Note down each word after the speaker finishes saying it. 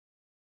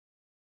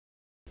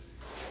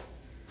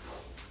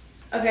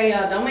Okay,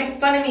 y'all, don't make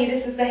fun of me.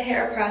 This is the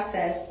hair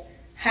process.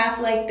 Half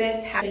like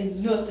this, half say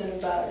nothing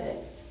about it.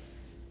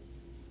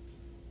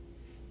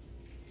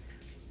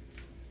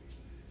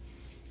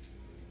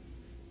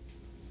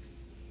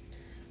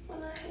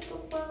 When I hit the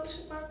world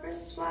with my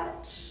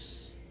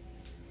wristwatch,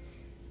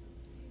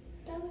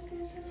 that was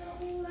dancing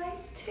on me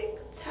like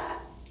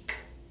TikTok.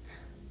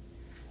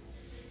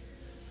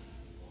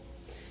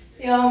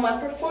 Y'all,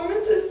 my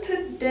performance is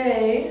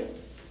today.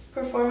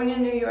 Performing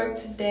in New York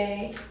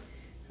today.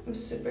 I'm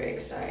super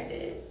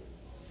excited.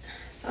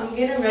 So I'm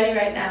getting ready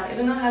right now.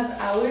 Even though I have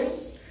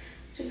hours,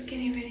 I'm just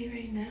getting ready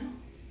right now.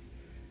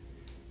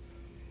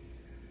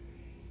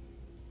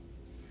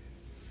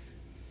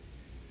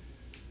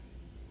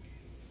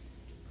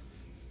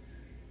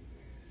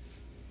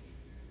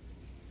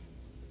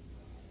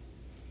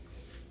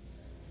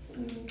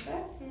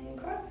 Okay.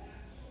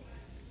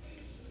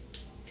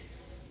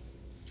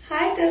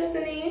 Hi,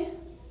 Destiny.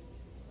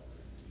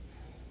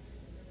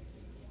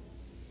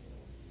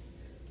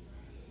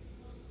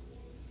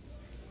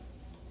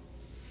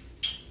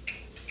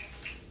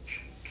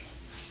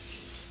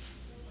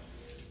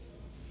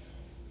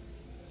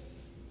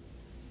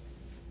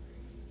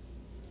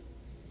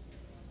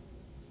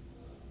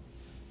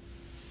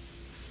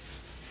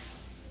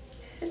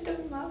 Hit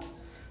them up.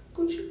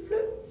 Gucci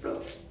flip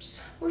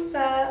flops. What's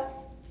up?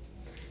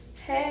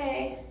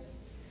 Hey.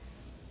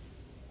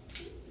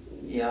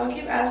 Y'all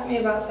keep asking me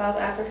about South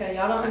Africa.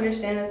 Y'all don't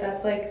understand that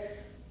that's like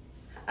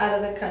out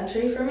of the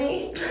country for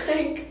me.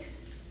 Like,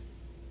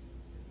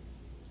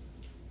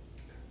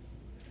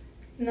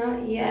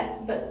 not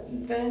yet, but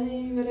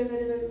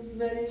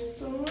very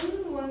soon.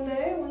 One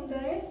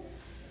day.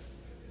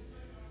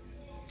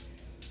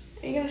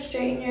 Are you gonna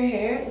straighten your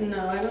hair?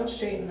 No, I don't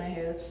straighten my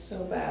hair. That's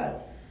so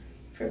bad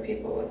for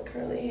people with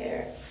curly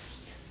hair.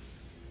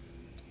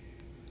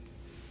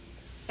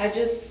 I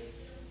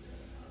just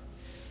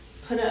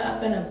put it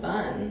up in a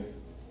bun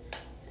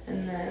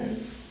and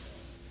then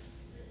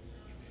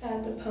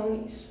add the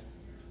ponies.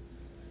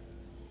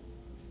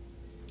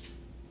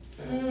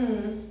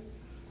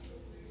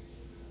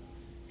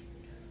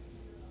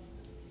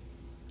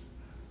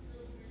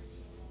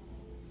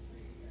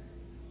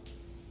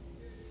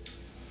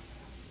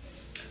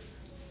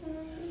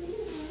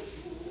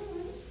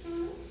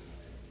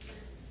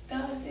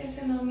 That was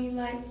dancing on me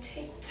like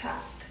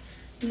TikTok.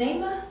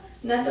 Neymar,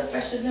 nothing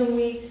fresher than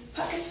we.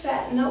 Pockets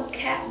fat, no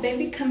cap,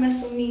 baby, come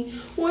mess with me.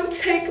 One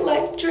take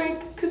like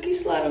drink, cookie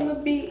slide on the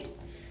beat.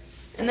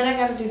 And then I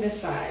gotta do this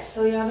side.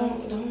 So y'all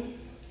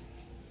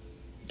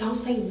don't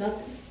say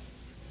nothing.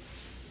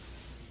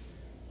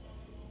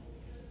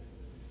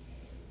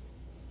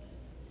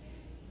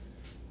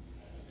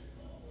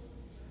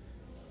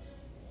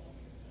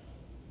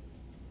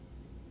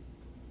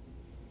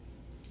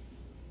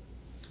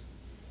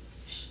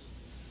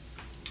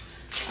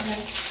 Okay.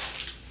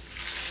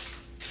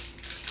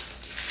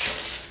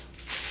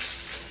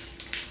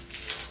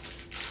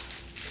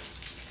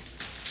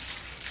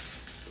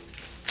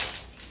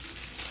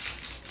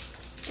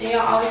 And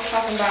y'all always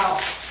talking about,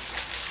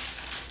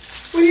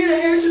 we need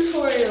a hair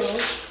tutorial.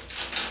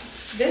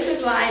 This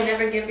is why I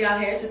never give y'all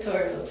hair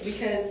tutorials,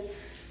 because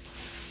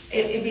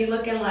it be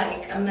looking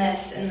like a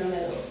mess in the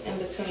middle, in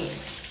between.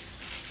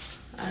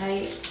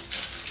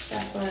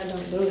 That's why I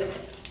don't do it.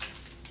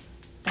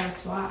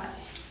 That's why.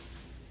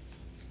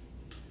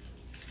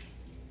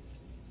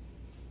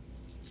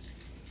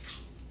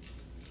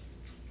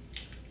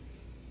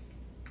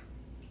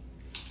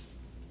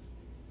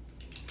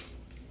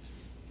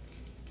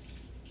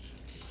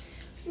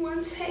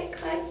 One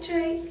take like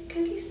Drake,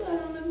 cookie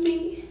slide on the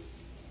beat.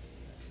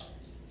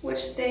 Which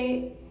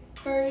state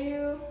are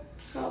you?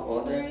 How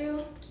old are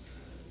you?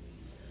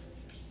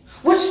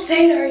 Which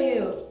state are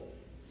you?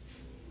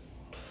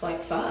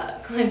 Like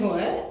fuck, like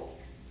what?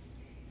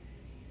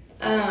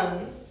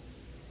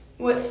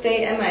 What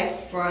state am I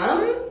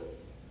from?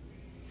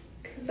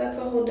 Because that's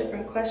a whole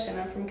different question.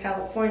 I'm from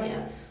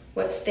California.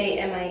 What state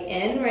am I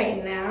in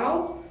right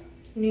now?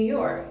 New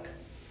York.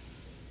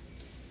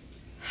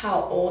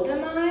 How old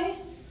am I?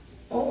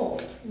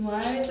 Old.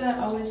 Why is that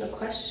always a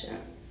question?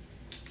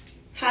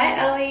 Hi,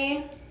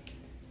 Ellie.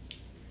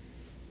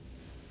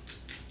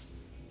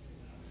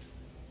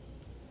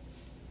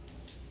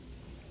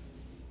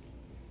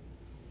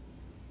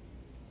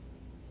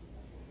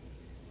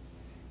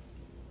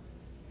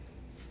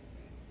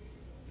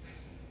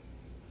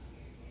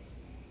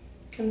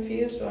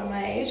 Confused what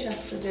my age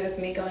has to do with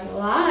me going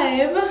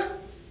live.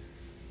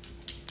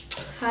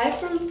 Hi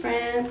from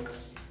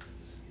France.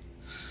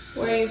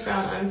 Where are you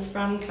from? I'm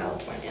from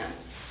California.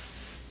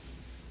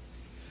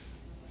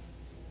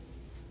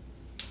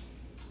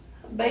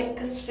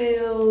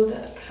 Bakersfield,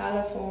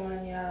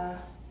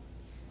 California.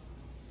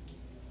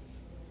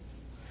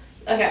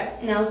 Okay,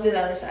 now let's do the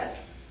other side.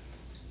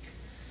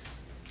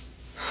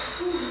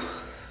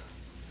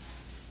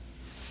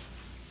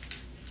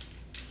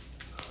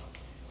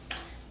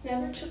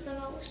 Never tripping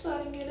over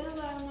starting getting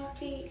light on my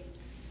feet.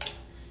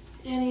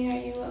 Annie, are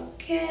you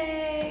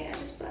okay? I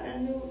just bought a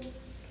new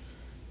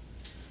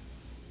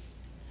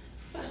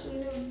some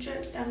new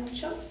drip down the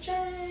choke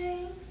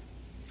chain.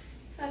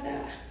 I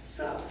got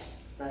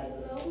sauce like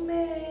lo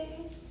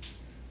mein.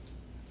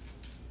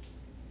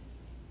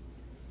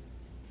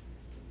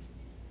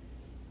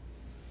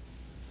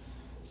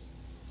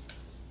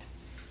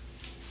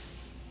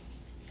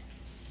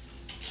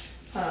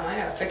 Hold on, I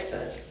gotta fix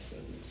it.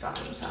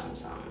 Something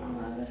on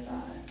the other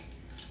side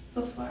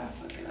before I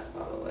fuck it up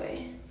all the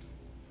way.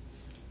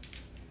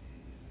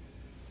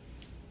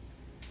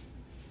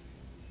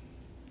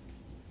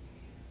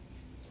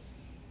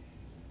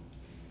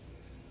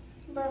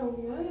 Bro,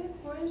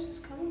 what? Where is this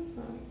coming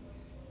from?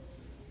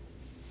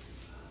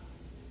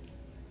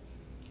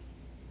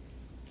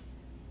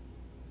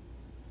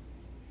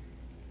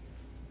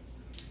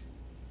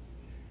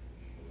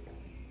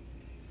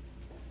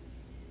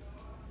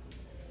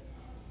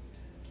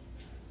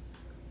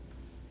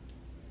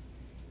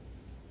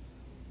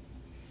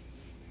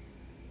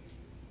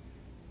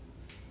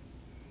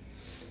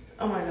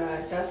 Oh my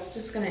god, that's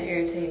just gonna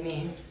irritate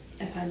me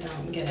if I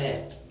don't get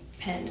it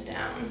pinned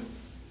down.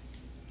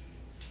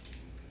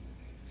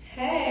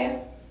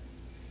 Hey.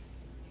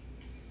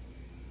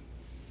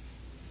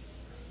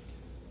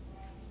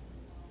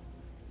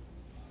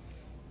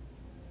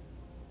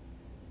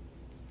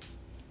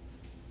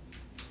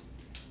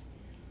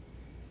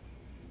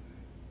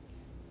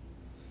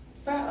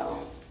 Bro.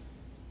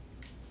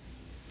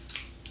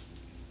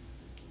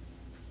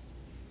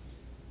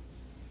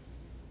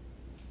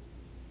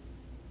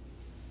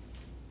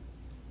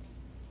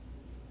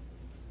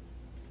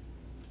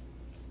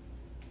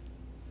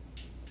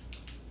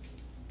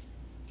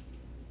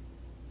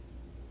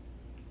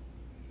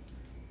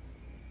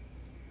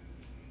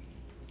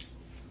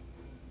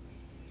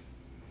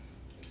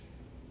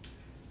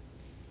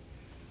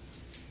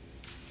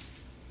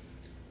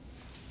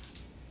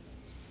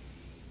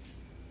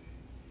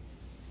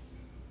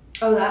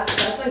 Oh,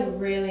 that's like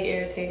really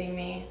irritating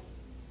me.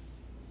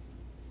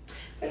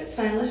 But it's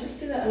fine, let's just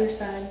do the other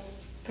side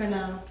for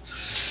now.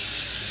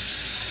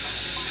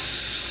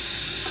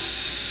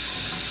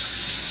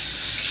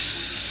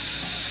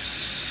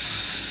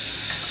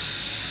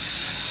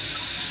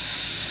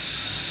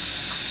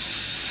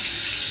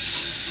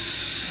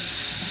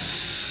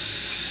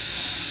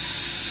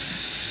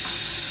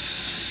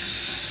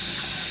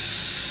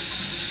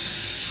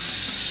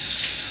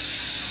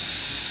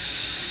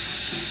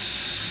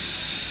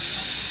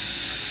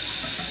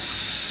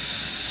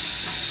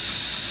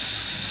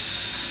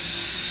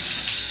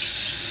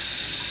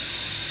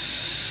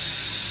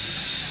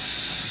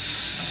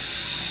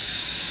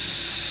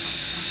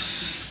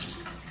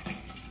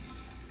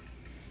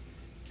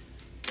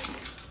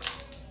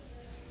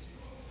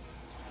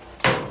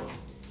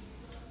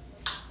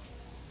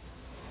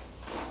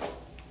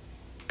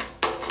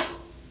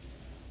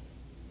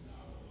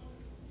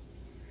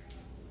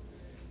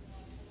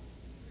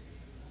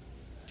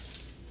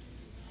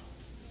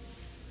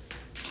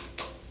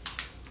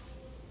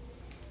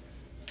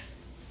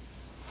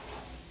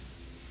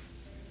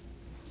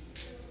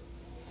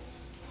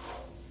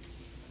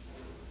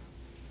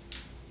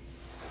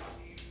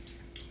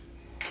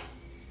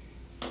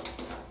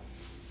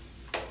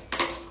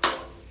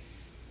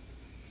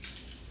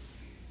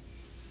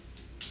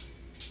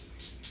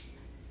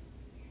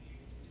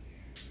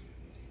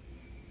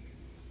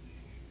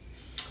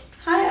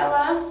 Hi,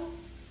 Ella.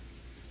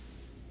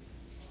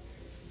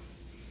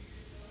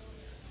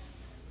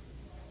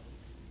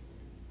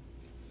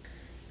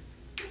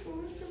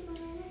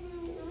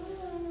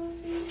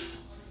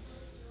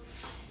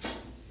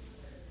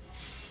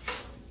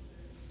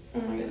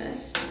 Oh my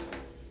goodness.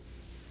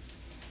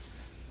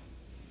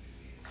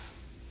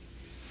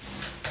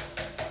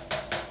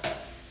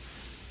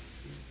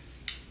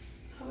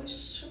 I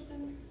was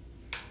tripping.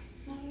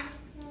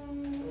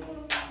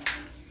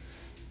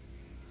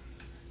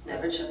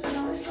 Never tripping,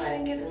 always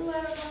sliding, getting light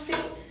on my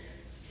feet.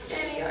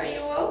 Annie, are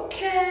you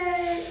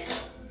okay?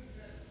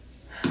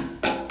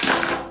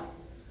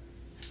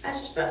 I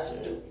just brought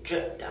some new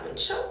drip diamond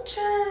choke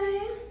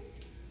chain.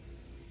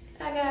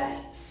 I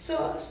got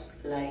sauce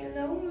like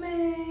lo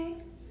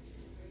mein.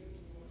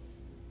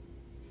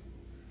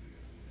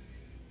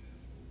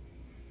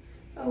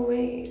 Oh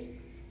wait,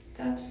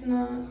 that's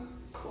not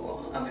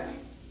cool. Okay.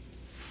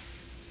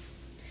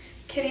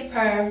 Kitty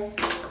purr.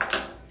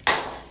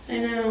 I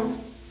know.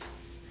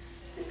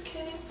 This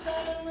kitty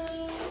purr,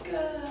 my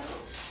God.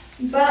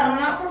 But I'm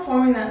not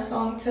performing that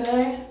song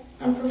today.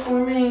 I'm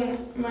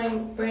performing my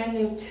brand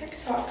new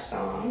TikTok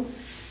song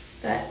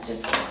that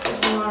just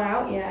is not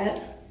out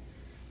yet.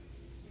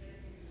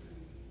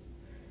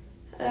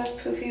 I have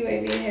poofy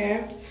wavy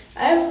hair.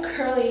 I have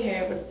curly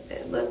hair, but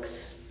it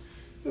looks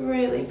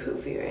really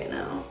poofy right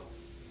now.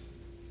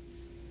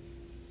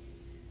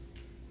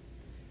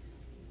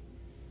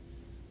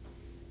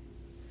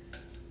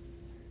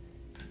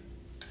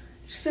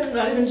 Just, I'm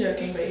not even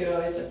joking, but you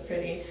always look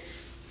pretty.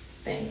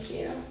 Thank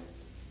you.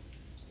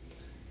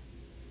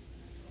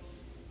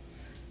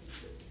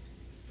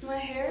 My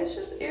hair is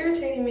just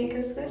irritating me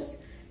because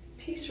this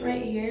piece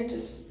right here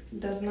just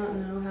does not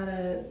know how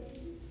to,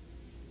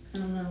 I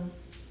don't know.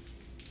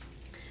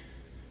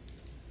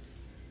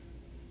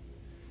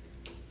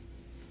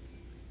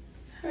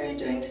 you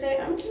doing today?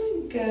 I'm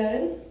doing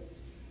good.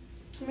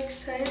 I'm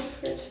excited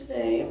for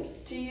today.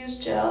 Do you use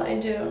gel? I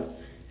do.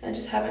 I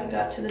just haven't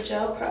got to the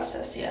gel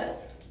process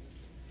yet.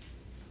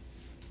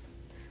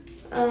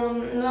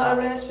 No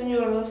hablo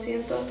español, lo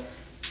siento.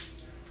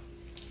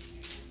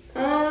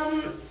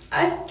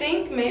 I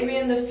think maybe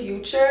in the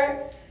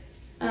future.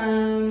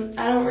 I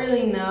don't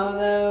really know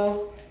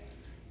though,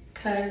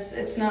 because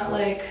it's not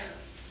like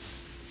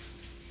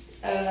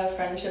a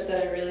friendship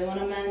that I really want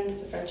to mend.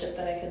 It's a friendship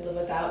that I could live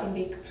without and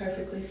be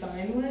perfectly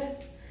fine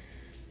with.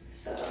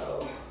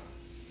 So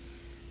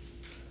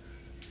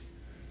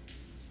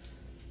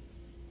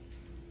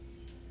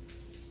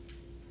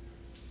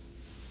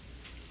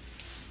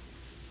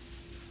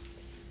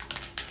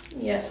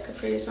yes,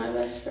 Capri is my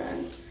best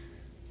friend.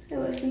 I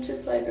listen to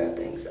Flagrant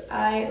things.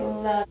 I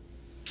love.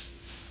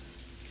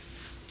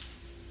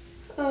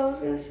 Oh, I was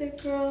gonna say,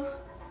 girl.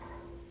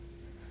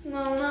 No,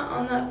 I'm not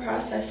on that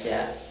process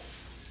yet.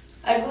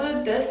 I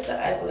gelled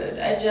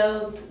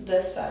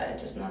this side,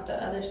 just not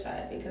the other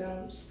side, because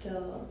I'm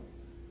still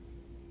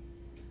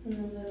in the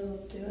middle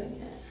of doing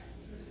it.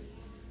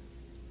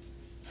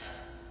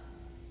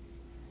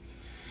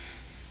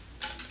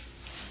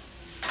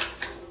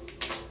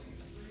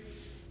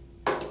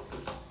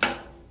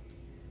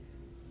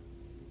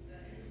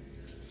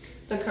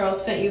 The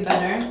curls fit you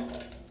better.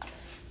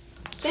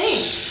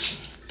 Thanks.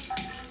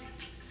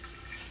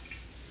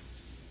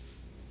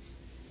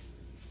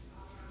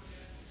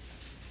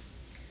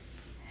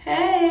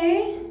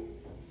 Hey.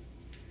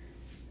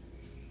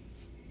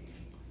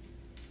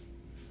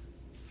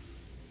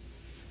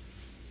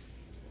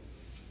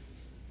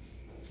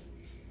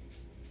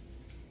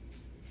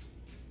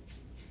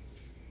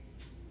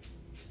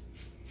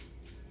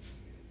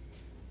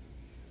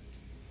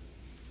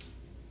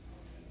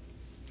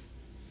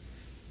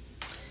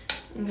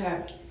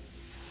 Okay.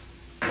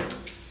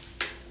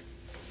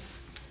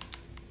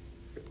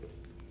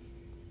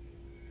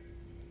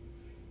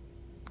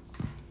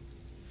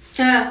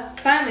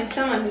 Finally,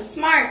 someone who's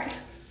smart.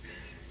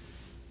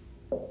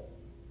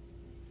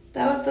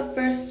 That was the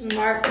first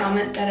smart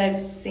comment that I've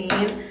seen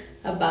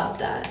about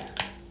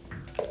that.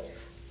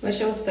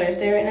 Wish it was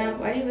Thursday right now.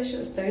 Why do you wish it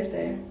was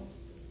Thursday?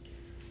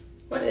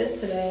 What is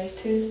today?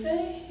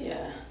 Tuesday?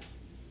 Yeah.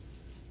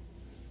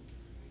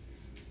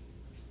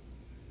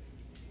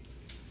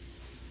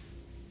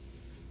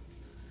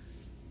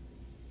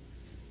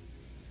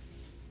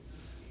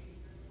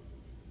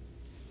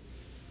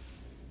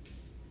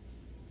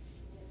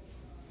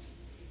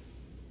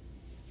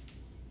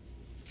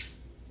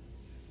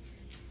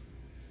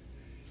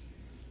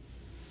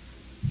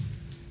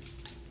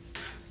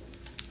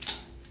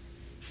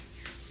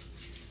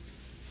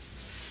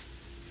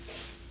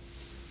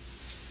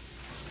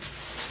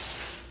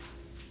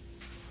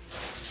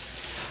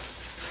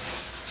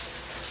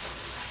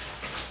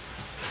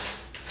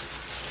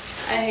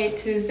 I hate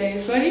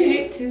Tuesdays. Why do you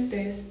hate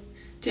Tuesdays?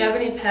 Do you have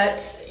any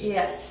pets?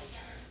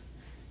 Yes.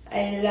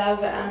 I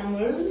love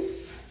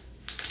animals.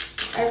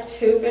 I have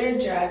 2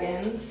 bearded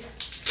dragons,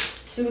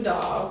 2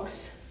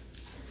 dogs.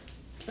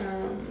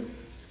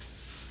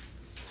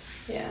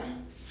 Yeah.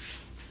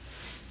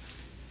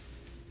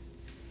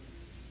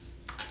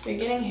 You're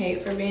getting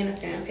hate for being a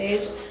fan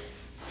page.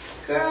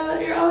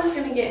 Girl, you're always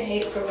gonna get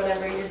hate for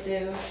whatever you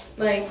do.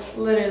 Like,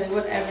 literally,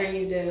 whatever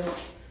you do,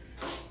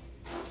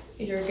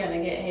 you're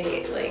gonna get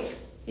hate. Like,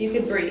 you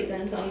could breathe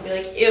and someone would be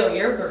like, ew,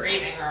 you're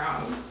breathing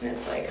wrong. And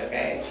it's like,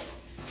 okay.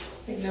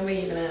 Like, nobody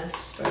even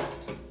asked, but.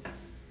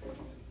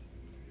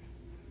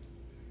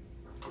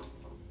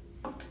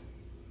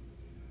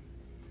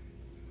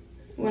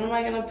 When am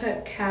I gonna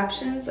put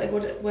captions? Like,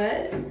 what?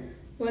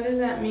 What does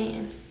that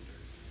mean?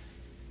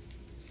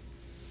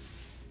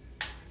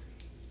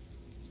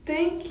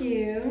 Thank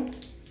you.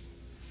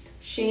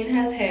 Shein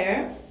has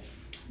hair.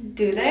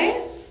 Do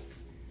they?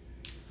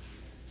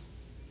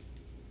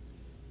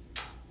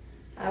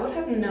 I would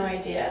have no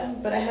idea,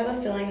 but I have a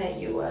feeling that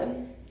you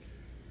would.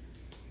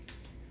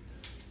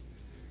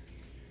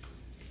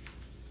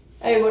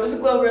 Hey, what does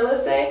Glorilla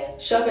say?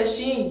 Shop at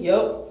Shein,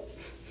 yup.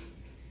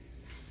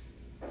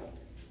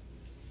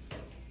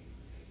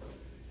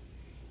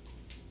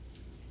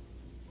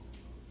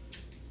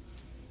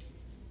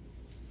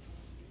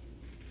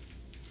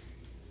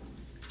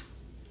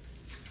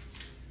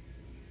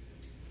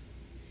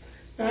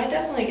 No, I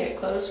definitely get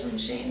clothes from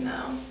Shein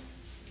though.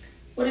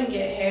 Wouldn't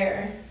get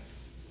hair.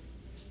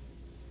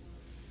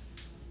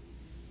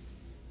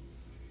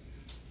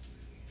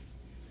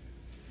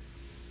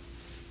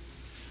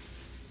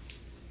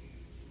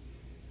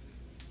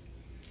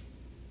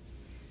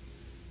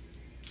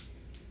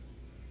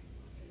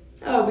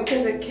 Oh,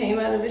 because it came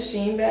out of a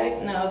Shein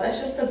bag? No, that's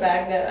just the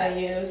bag that I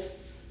use.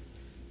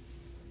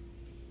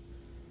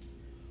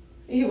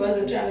 He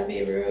wasn't trying to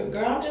be rude.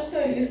 Girl, I'm just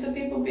so used to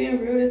people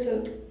being rude. It's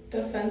a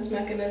defense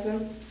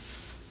mechanism.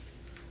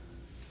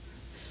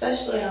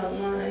 Especially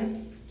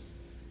online.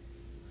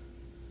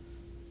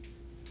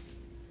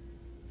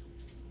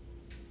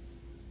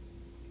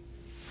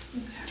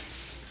 Okay.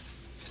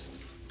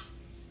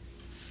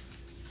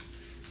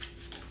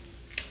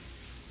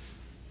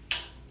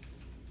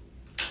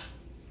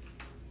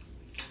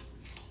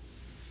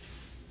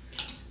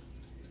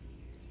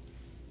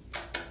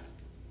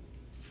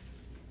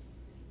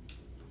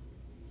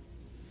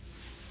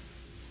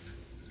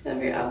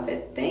 Love your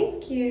outfit.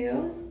 Thank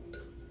you.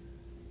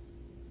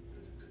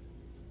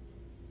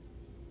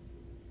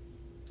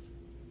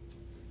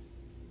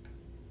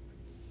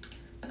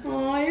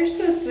 Oh, you're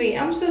so sweet.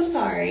 I'm so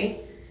sorry,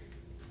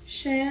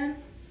 Shan. I'm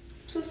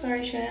so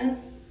sorry,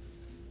 Shan.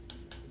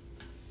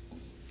 I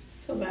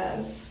feel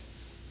bad.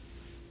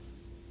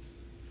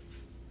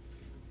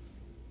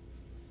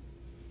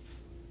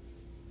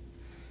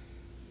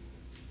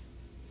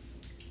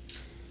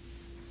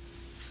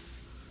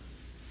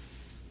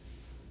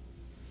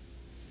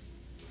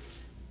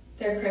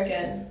 They're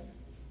crooked.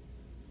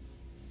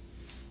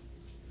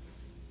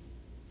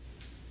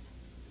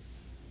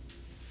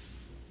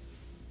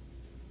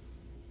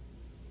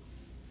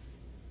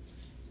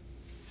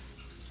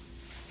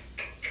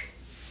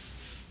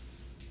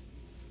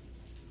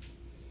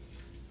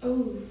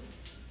 Oh,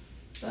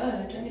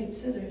 fudge, I need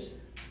scissors.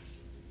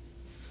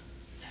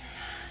 Never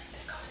mind,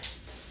 I got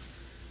it.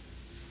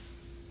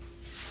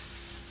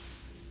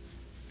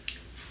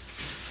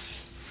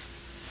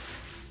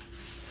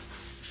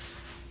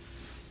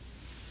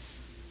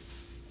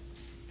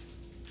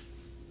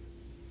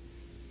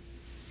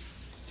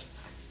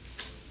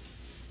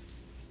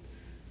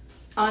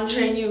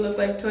 Andre and you look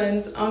like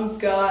twins. Oh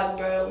God,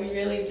 bro, we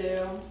really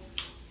do.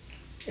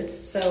 It's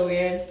so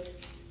weird.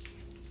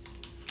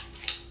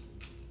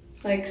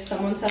 Like,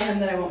 someone tell him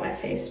that I want my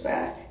face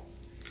back.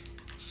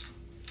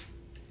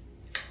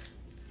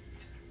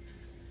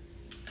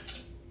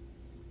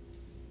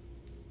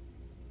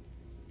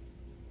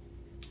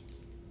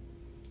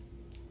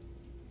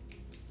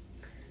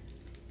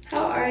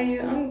 How are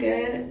you? I'm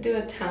good. Do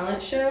a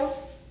talent show?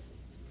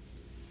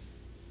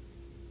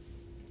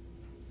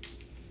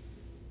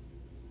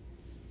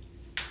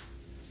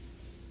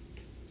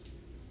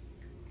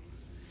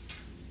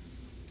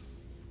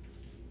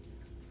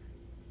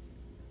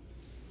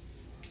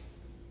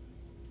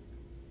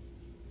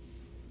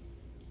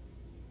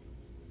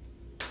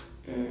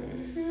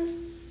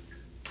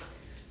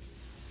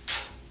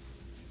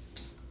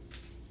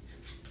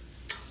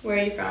 Where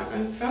are you from?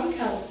 I'm from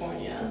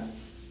California.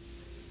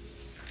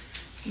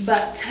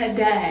 But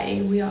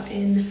today we are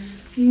in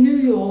New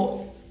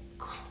York.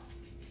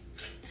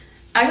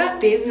 I got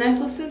these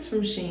necklaces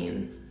from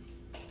Shein.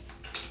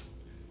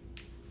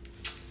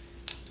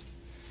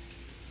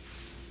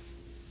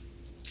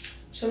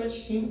 So much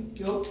Shein.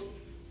 Yup.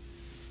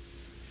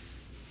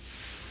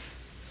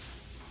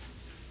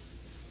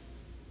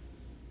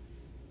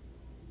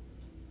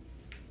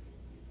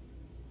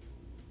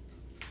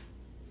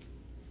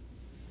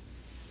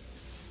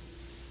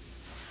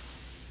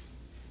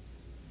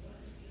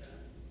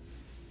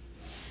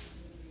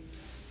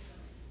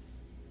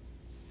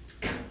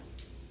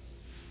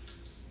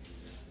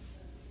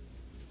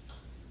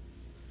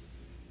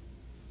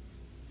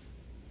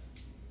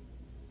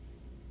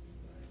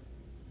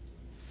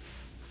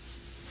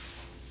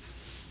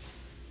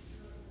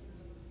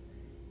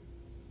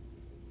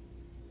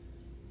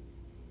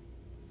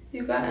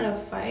 You got in a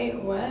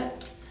fight?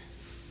 What?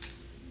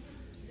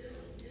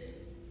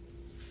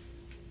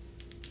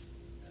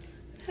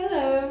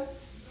 Hello.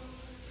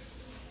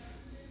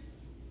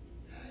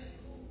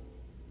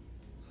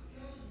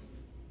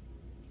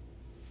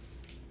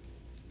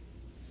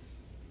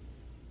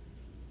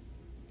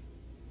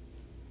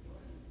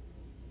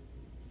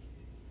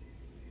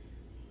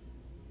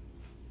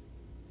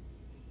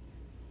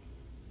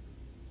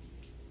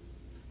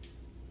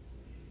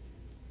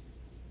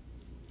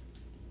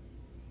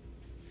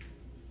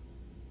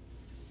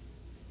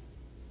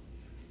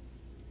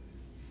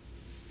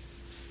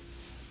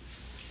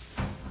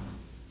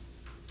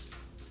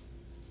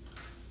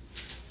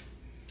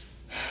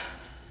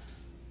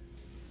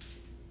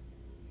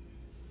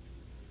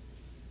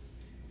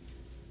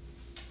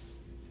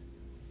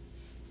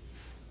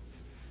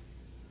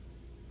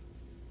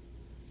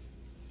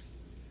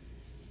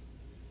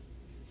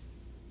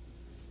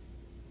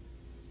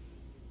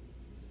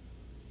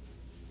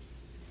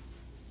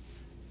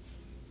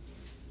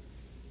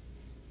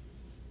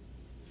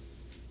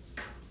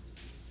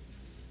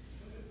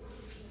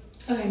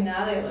 Okay,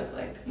 now they look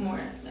like more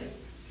like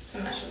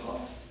symmetrical.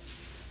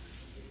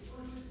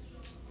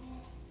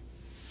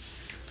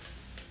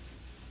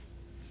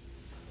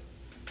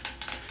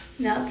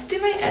 Now let's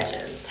do my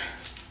edges.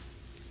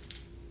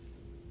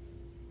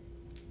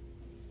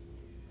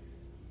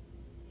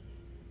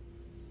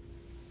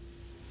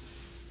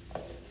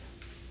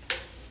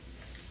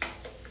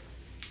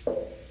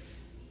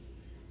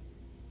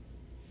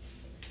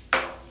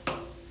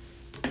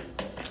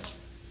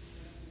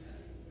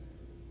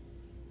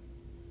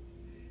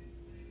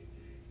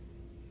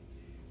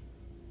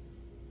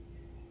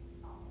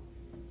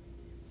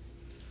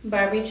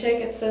 Barbie chick,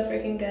 it's so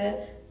freaking good.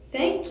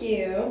 Thank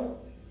you.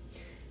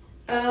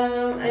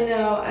 I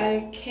know,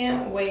 I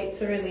can't wait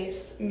to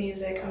release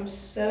music. I'm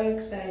so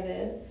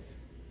excited.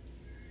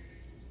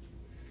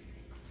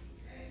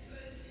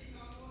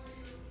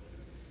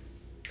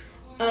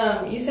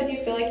 You said you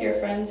feel like your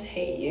friends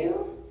hate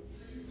you?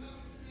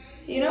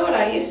 You know what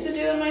I used to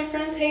do when my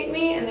friends hate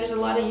me? And there's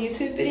a lot of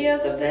YouTube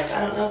videos of this.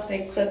 I don't know if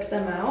they clipped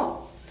them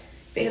out.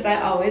 because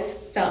I always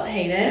felt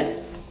hated.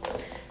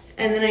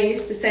 And then I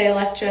used to say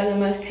Alectra, the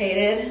most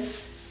hated,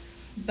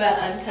 but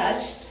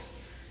untouched.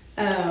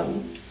 I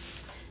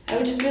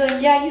would just be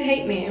like, yeah, you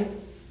hate me.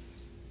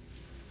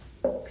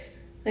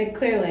 Like,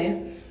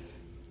 clearly.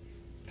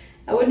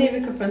 I wouldn't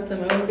even confront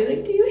them. I would be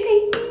like, do you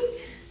hate me?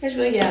 I'd just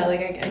be like, yeah,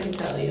 like, I can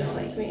tell you don't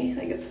like me.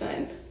 Like, it's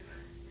fine.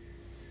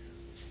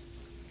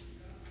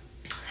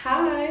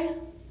 Hi.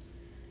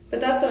 But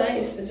that's what I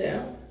used to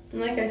do.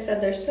 And like I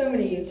said, there's so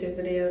many YouTube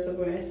videos of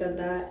where I said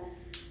that.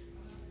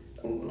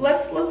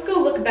 Let's go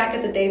look back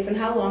at the dates and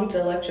how long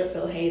did Alectra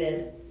feel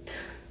hated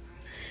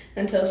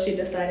until she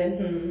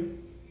decided,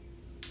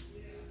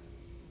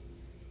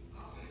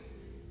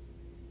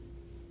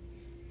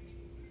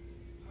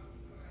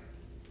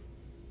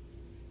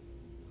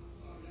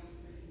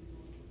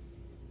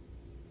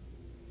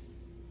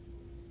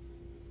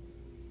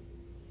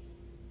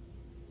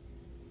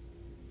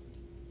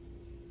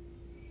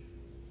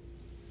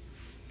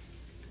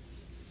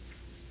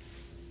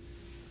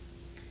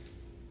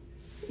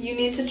 You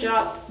need to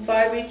drop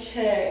Barbie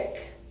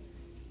chick.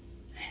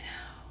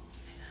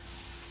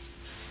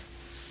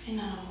 I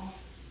know.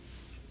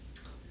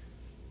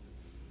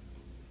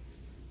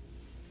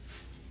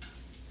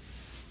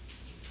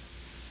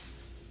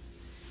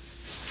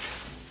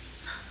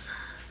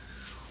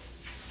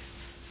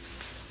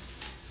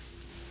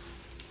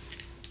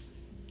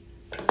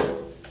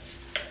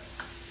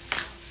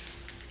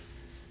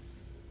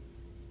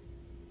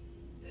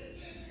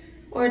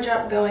 Or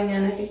drop Going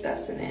In, I think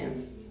that's the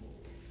name.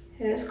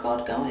 It is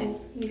called Going.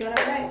 You got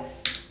it right.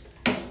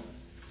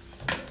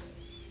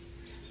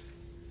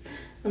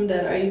 I'm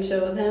dead. Are you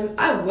chill with him?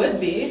 I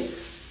would be.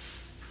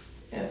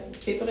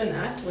 If people didn't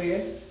act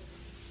weird.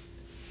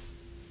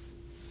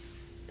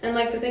 And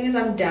like the thing is,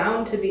 I'm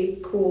down to be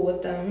cool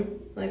with them.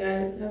 Like I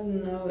have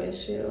no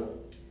issue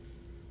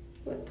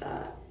with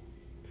that.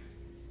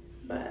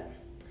 But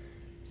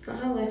it's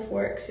not how life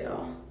works,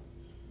 y'all.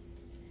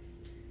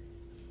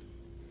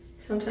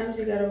 Sometimes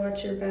you gotta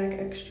watch your back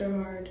extra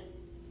hard.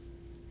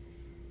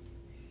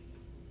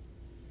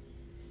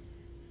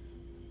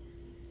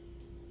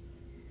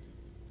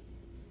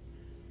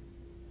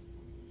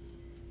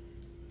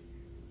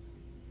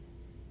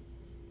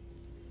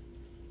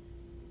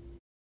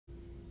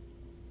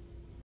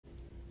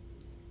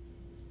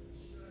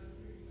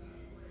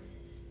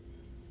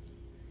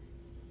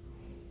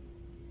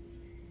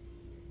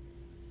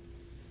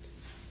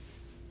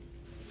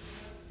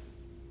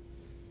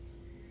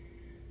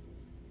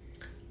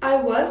 I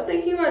was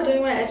thinking about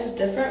doing my edges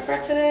different for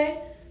today,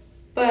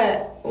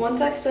 but once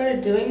I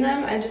started doing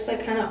them, I just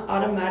like kind of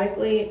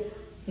automatically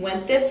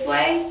went this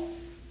way.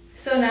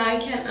 So now I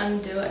can't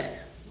undo it.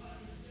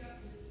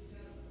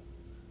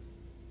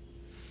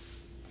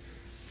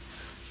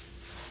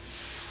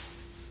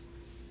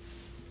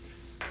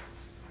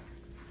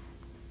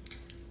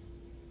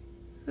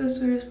 The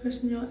sweetest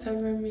person you'll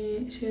ever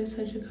meet. She has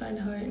such a kind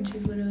heart and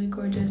she's literally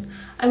gorgeous.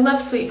 I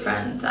love sweet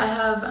friends. I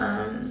have,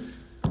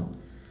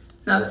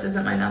 no, this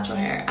isn't my natural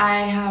hair.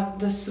 I have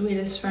the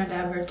sweetest friend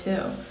ever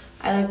too.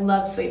 I like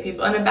love sweet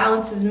people and it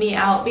balances me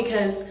out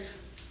because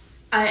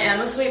I am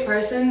a sweet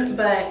person,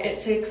 but it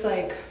takes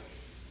like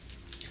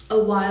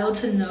a while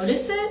to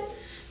notice it.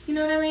 You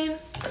know what I mean?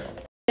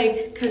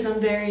 Like, cause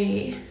I'm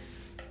very,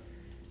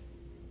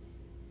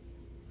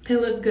 they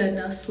look good,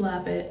 now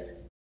slap it.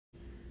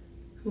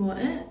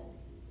 What?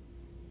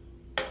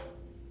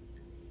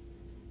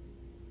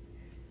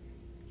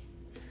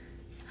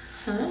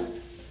 Huh?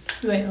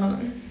 Wait, hold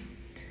on.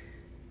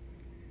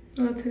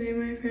 Well, today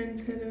my friend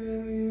said about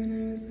me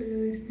when I was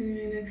literally standing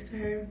right next to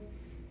her.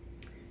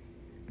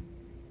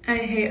 I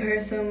hate her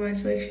so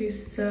much, like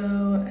she's so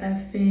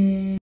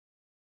effing.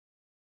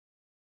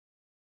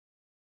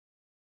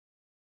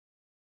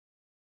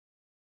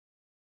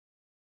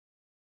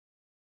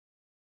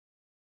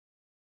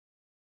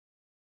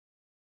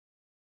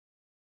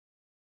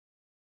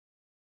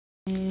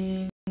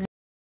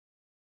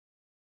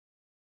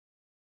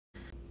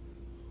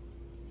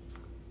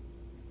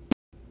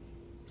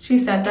 She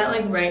said that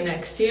like right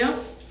next to you.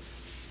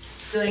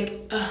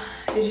 Like,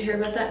 did you hear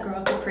about that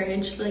girl Capri?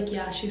 And she'd be like,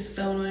 yeah, she's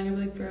so annoying. I'd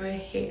be like, bro, I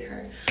hate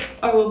her.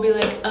 Or we'll be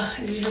like,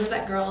 did you hear about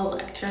that girl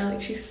Alectra?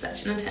 Like, she's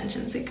such an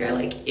attention seeker.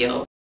 Like,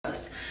 ew.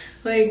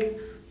 Like,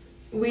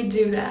 we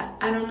do that.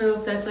 I don't know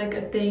if that's like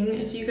a thing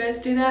if you guys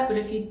do that, but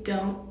if you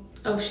don't,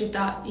 oh, she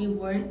thought you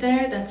weren't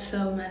there? That's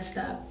so messed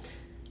up.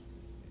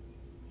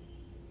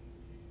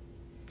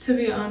 To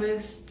be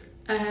honest,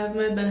 I have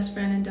my best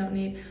friend and don't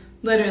need,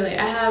 literally,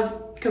 I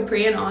have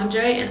Capri and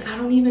Andre and I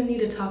don't even need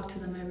to talk to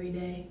them every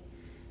day.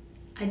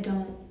 I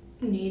don't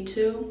need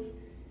to,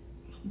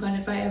 but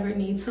if I ever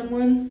need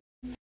someone,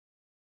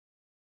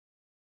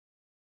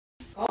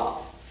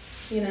 oh,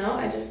 you know,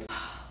 I just, what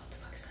the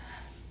fuck is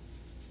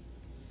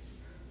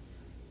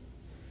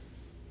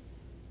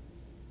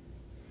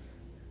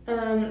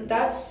that?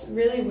 That's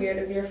really weird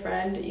of your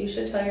friend. You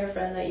should tell your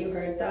friend that you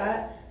heard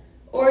that.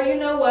 Or you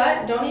know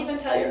what? Don't even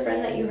tell your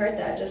friend that you heard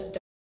that. Just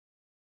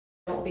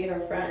don't be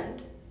her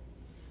friend.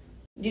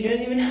 You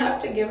don't even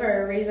have to give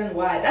her a reason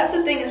why. That's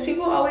the thing is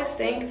people always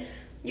think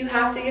You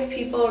have to give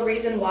people a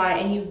reason why,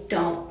 and you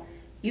don't.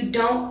 You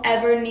don't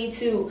ever need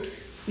to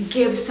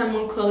give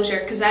someone closure,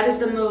 because that is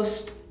the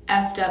most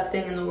effed up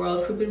thing in the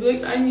world for people to be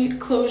like, I need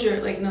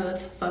closure. Like, no,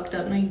 that's fucked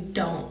up. No, you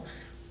don't.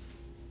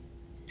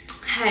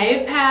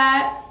 Hey,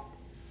 Pat.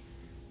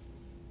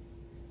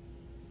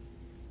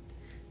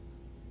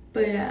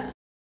 But yeah.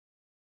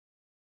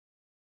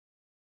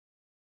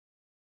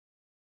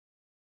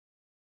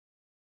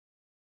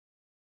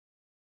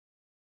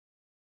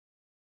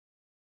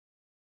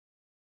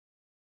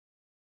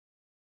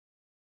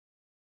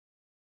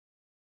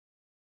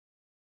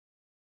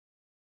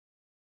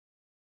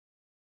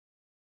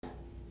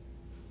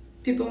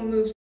 People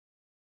move.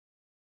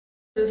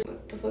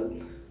 What the fuck?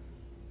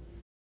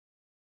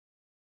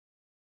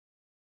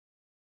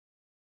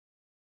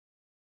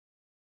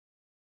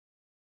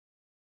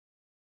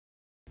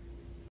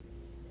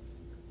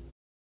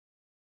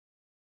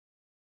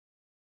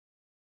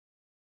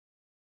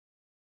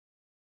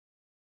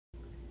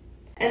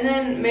 And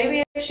then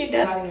maybe if she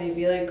does talk to me,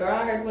 be like, girl,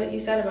 I heard what you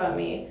said about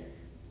me.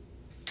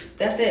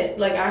 That's it.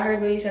 Like, I heard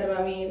what you said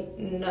about me.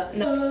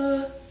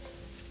 No.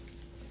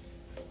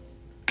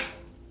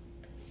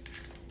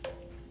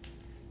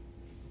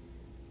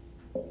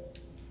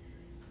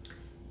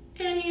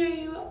 Annie, are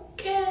you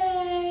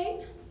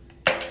okay?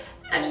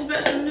 I just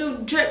bought some new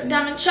drip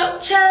diamond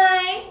choke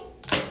chain.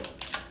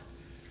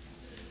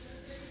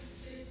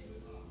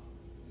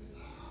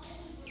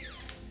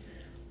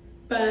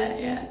 But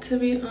yeah, to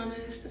be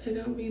honest, I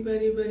don't be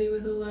buddy-buddy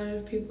with a lot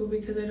of people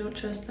because I don't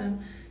trust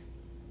them.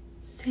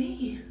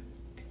 Same.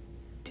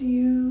 Do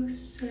you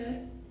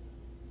set...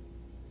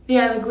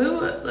 Yeah, the glue,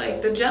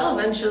 like the gel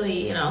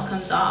eventually, you know,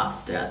 comes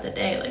off throughout the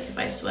day. Like if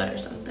I sweat or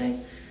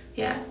something.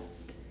 Yeah.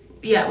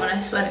 Yeah, when I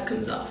sweat, it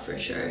comes off for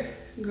sure.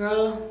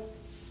 Girl,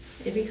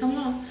 it be coming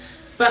off.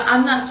 But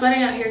I'm not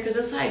sweating out here because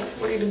it's like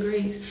 40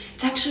 degrees.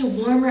 It's actually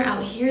warmer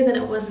out here than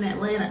it was in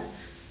Atlanta.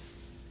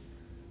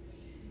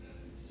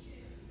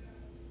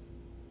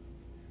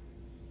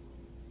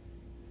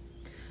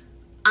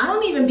 I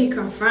don't even be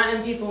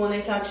confronting people when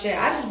they talk shit.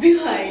 I just be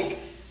like,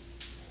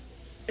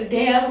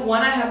 damn.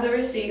 One, I have the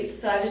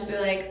receipts, so I just be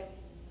like,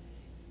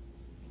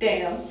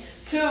 damn.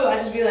 Two, I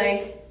just be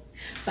like,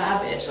 bye,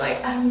 bitch.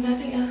 Like, I have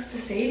nothing else to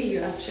say to you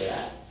after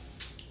that.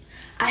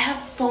 I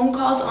have phone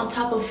calls on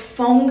top of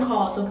phone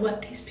calls of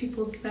what these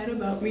people said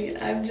about me, and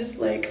I'm just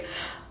like,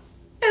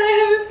 and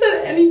I haven't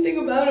said anything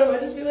about them. I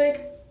just be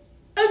like,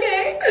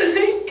 okay.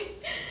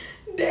 Like,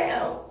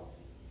 damn.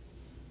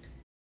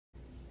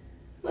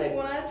 Like,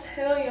 when I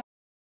tell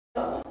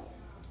y'all,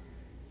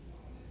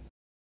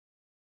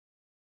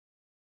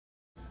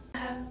 I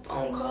have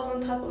phone calls on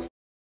top of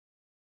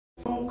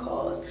phone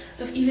calls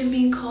of even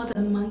being called a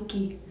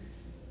monkey.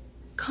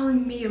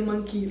 Calling me a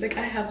monkey. Like,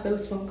 I have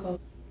those phone calls.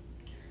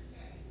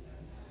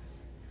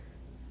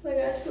 Like,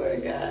 I swear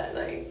to God,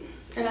 like,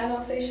 and I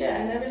don't say shit.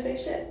 I never say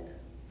shit.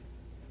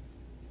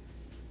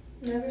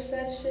 Never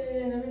said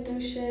shit, never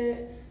do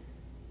shit.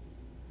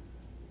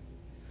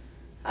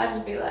 I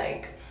just be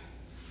like,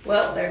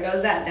 well, there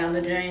goes that down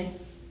the drain.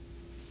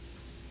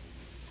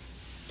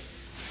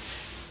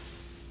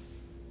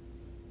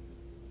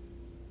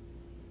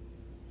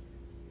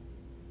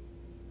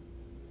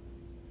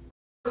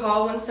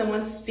 Call when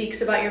someone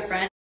speaks about your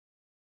friend.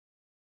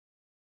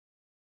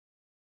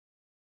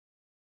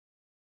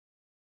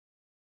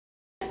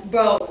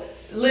 Bro,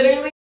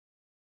 literally,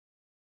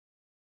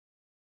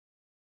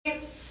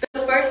 the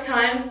first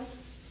time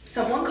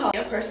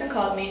a person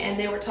called me and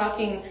they were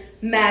talking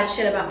mad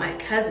shit about my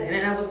cousin,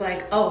 and I was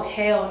like, oh,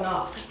 hell no.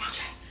 I was like,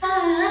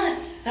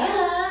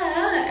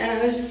 and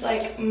I was just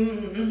like,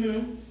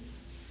 mm-hmm.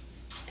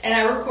 And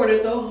I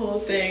recorded the whole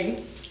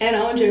thing, and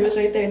Andre was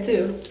right there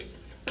too.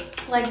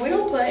 Like, we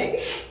don't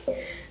play.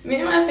 Me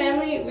and my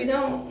family, we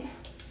don't.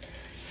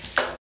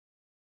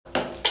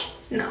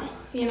 No,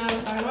 you know what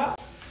I'm talking about?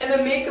 And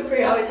then me and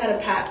Capri always had a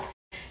pact.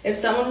 If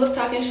someone was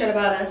talking shit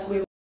about us, we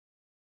would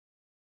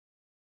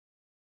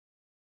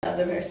let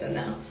the other person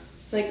know.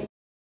 Like,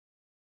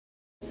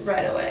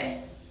 right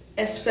away.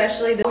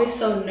 Especially, they're always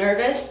so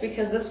nervous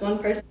because this one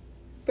person,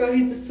 bro,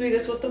 he's the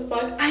sweetest, what the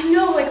fuck? I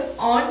know, like,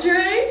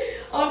 Andre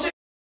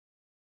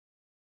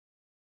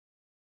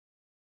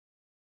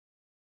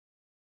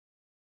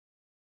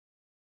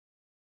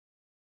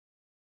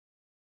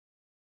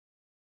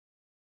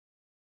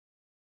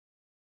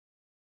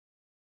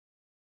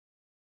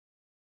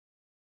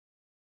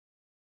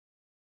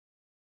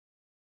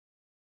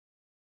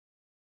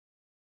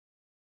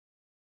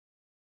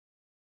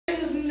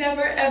has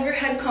never ever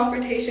had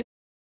confrontation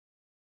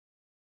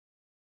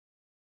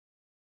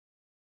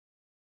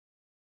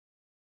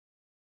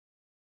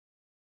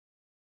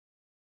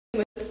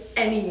with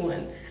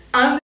anyone.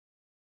 I'm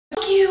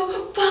fuck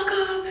you, fuck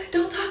up,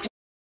 don't talk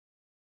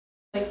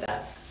like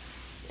that.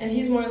 And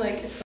he's more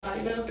like, it's not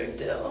even a big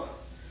deal.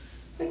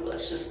 Like,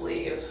 let's just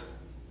leave.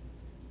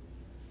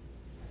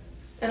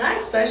 And I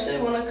especially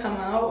want to come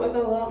out with a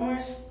lot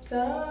more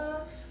stuff.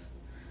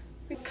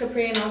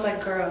 Capri, and I was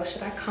like, girl,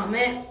 should I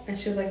comment? And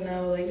she was like,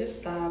 no, like, just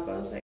stop. I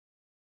was like,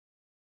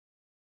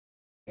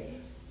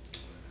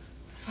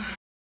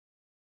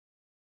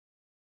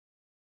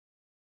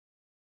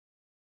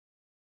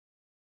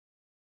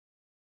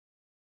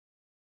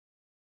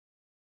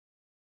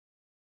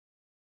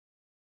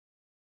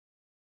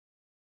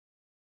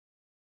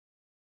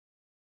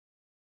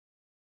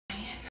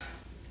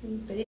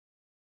 Doesn't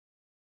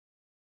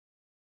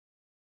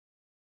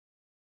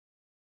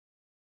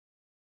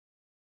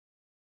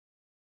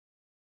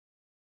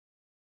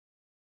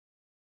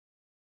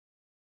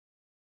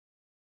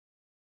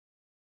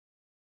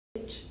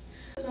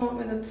want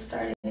me to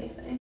start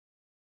anything.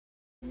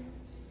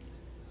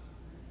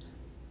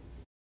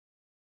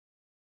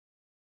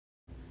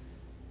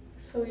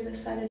 So we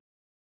decided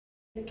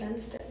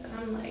against it, but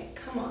I'm like,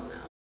 come on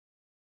now.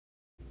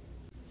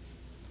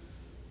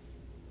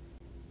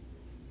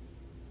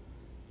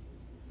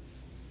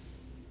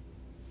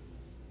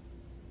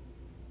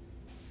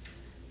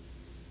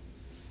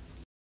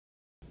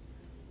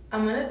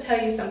 I'm gonna tell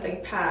you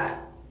something,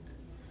 Pat.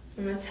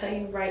 I'm gonna tell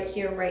you right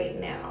here, right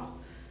now.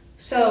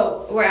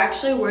 So we're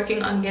actually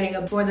working on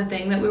getting for the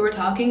thing that we were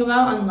talking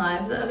about on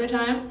live the other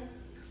time.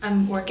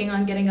 I'm working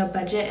on getting a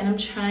budget, and I'm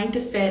trying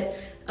to fit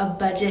a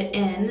budget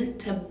in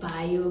to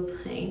buy you a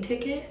plane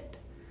ticket.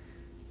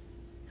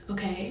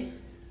 Okay,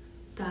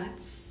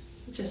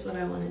 that's just what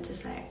I wanted to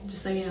say.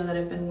 Just so you know that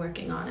I've been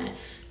working on it.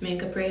 Me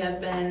and Capri have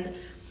been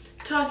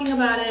talking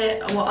about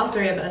it. Well, all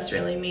three of us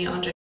really, me,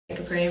 Andre, and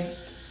Capri.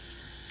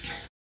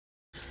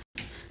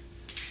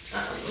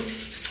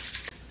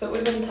 But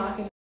we've been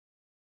talking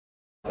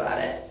about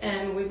it,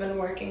 and we've been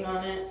working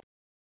on it.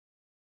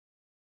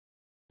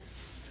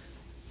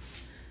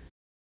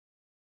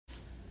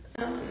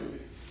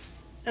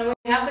 And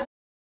we have the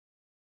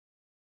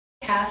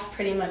cast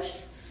pretty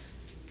much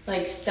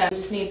like set. We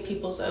just need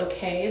people's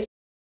okays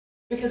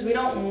because we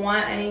don't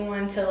want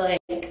anyone to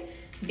like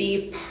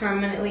be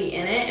permanently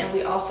in it, and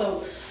we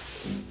also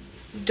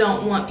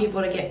don't want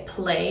people to get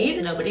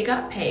played. Nobody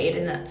got paid,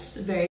 and that's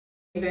very,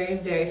 very,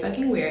 very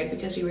fucking weird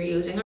because you were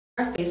using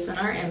our face and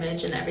our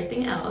image and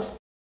everything else.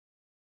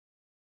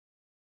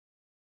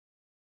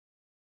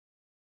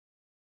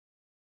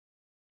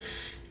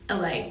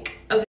 Like,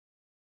 okay.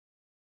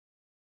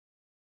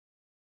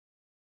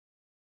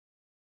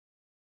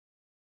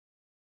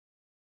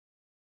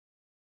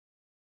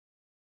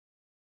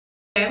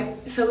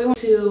 So we want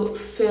to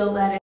feel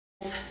that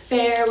it's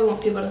fair. We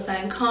want people to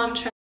sign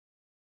contracts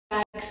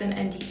and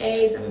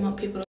NDAs, and we want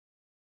people to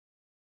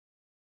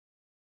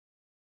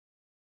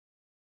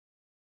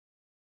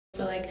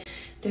feel like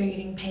they're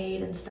getting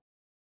paid and stuff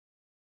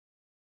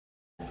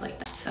like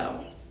that.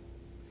 So,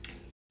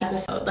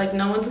 episode, like,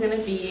 no one's gonna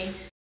be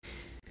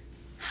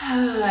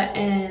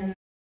in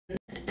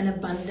an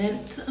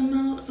abundant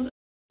amount of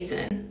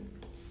season.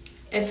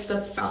 It's the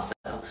also.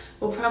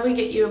 We'll probably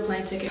get you a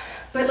plane ticket,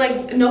 but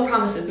like, no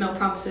promises, no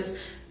promises,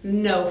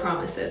 no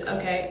promises.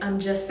 Okay, I'm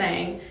just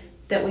saying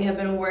that we have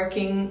been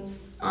working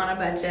on a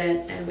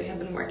budget and we have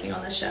been working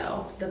on the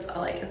show. That's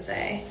all I can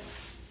say.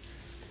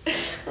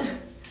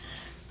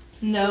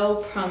 No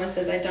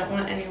promises. I don't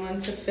want anyone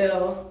to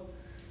feel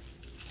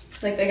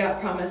like they got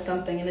promised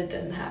something and it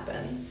didn't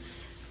happen.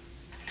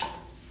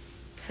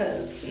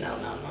 Cause no.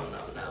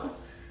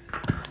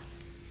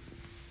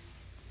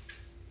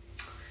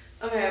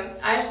 Okay,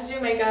 I have to do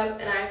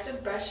makeup and I have to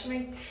brush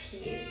my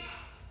teeth.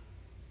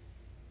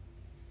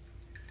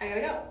 I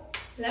gotta go.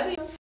 Love you.